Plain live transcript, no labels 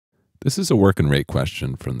This is a work and rate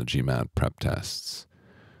question from the GMAT prep tests.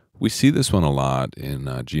 We see this one a lot in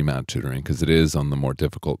GMAT tutoring because it is on the more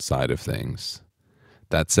difficult side of things.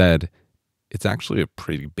 That said, it's actually a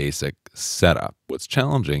pretty basic setup. What's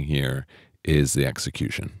challenging here is the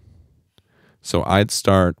execution. So I'd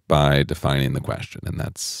start by defining the question, and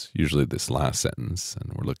that's usually this last sentence,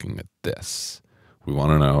 and we're looking at this. We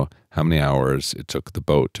want to know how many hours it took the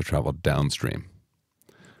boat to travel downstream.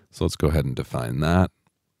 So let's go ahead and define that.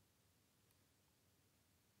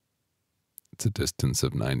 It's a distance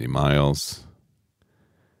of 90 miles.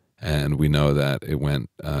 And we know that it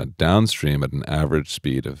went downstream at an average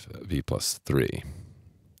speed of v plus 3.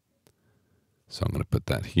 So I'm going to put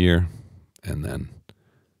that here, and then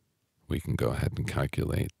we can go ahead and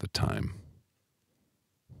calculate the time.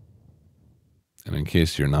 And in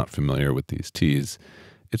case you're not familiar with these t's,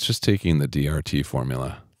 it's just taking the DRT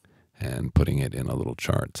formula and putting it in a little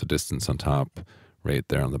chart. So distance on top, rate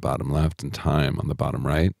there on the bottom left, and time on the bottom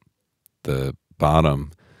right. The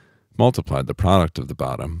bottom multiplied, the product of the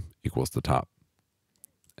bottom equals the top.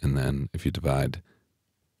 And then if you divide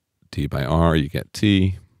d by r, you get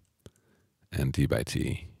t, and d by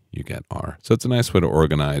t, you get r. So it's a nice way to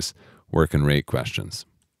organize work and rate questions.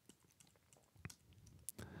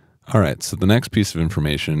 All right, so the next piece of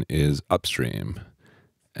information is upstream,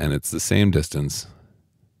 and it's the same distance,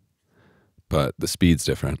 but the speed's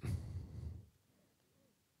different.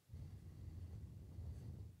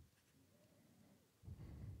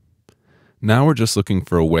 Now we're just looking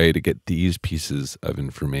for a way to get these pieces of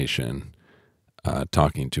information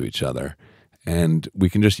talking to each other. And we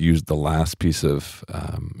can just use the last piece of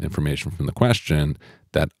information from the question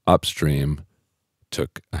that upstream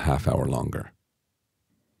took a half hour longer.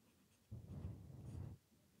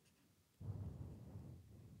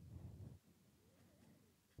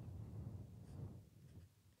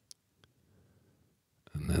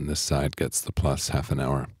 And then this side gets the plus half an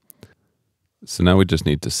hour. So now we just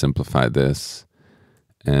need to simplify this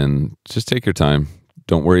and just take your time.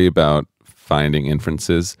 Don't worry about finding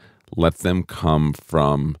inferences. Let them come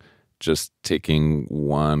from just taking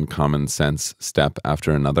one common sense step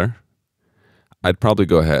after another. I'd probably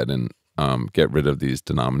go ahead and get rid of these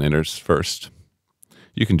denominators first.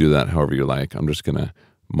 You can do that however you like. I'm just going to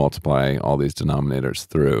multiply all these denominators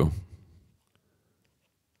through.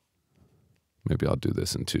 Maybe I'll do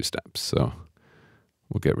this in 2 steps. So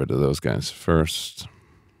we'll get rid of those guys first.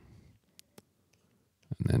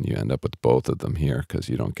 And then you end up with both of them here because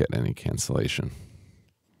you don't get any cancellation.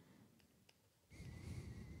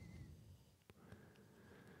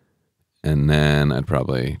 And then I'd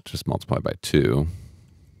probably just multiply by 2.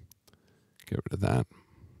 Get rid of that.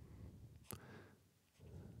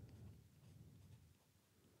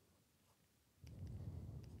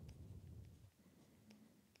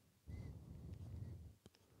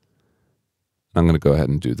 I'm going to go ahead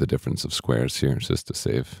and do the difference of squares here just to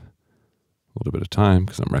save a little bit of time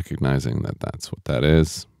because I'm recognizing that that's what that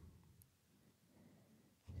is.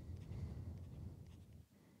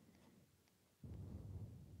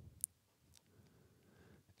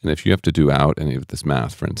 And if you have to do out any of this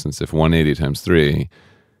math, for instance, if 180 times 3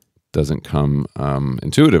 doesn't come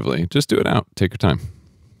intuitively, just do it out. Take your time.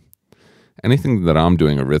 Anything that I'm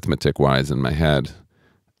doing arithmetic-wise in my head,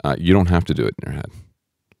 you don't have to do it in your head.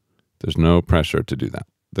 There's no pressure to do that.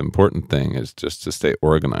 The important thing is just to stay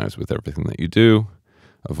organized with everything that you do.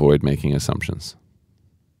 Avoid making assumptions.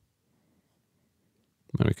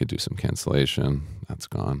 Then we could do some cancellation. That's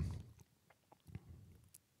gone.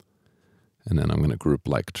 And then I'm going to group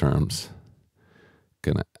like terms.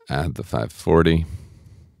 Going to add the 540.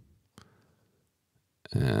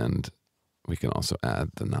 And we can also add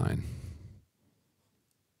the 9.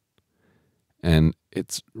 And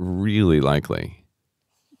it's really likely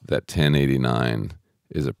that 1089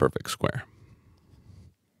 is a perfect square.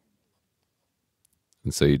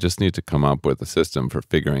 And so you just need to come up with a system for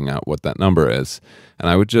figuring out what that number is. And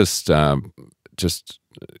I would just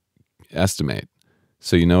estimate.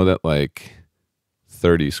 So you know that like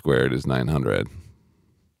 30 squared is 900.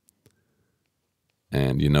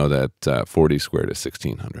 And you know that 40 squared is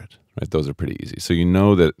 1600. Right? Those are pretty easy. So you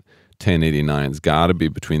know that 1089's got to be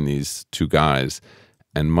between these two guys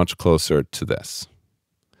and much closer to this.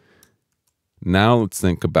 Now let's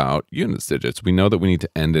think about units digits. We know that we need to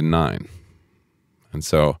end in 9. And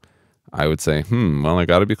so I would say, well, I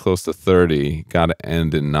got to be close to 30, got to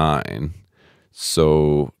end in 9.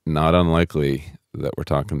 So not unlikely that we're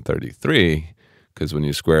talking 33, because when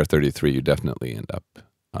you square 33, you definitely end up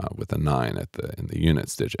with a 9 in the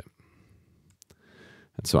units digit.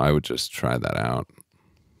 And so I would just try that out.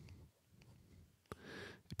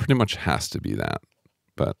 It pretty much has to be that,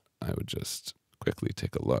 but I would just quickly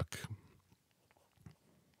take a look.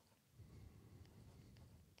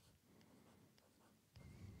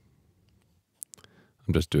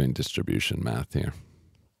 I'm just doing distribution math here,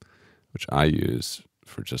 which I use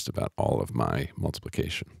for just about all of my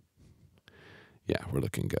multiplication. Yeah, we're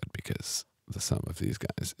looking good because the sum of these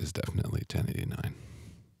guys is definitely 1089.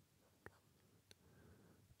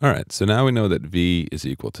 All right, so now we know that V is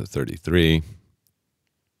equal to 33.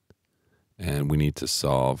 And we need to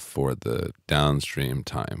solve for the downstream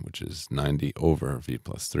time, which is 90 over V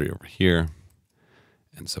plus 3 over here.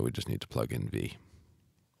 And so we just need to plug in V.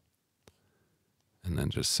 And then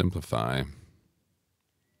just simplify.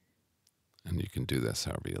 And you can do this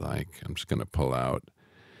however you like. I'm just going to pull out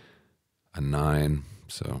a 9.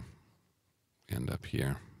 So we end up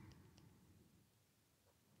here.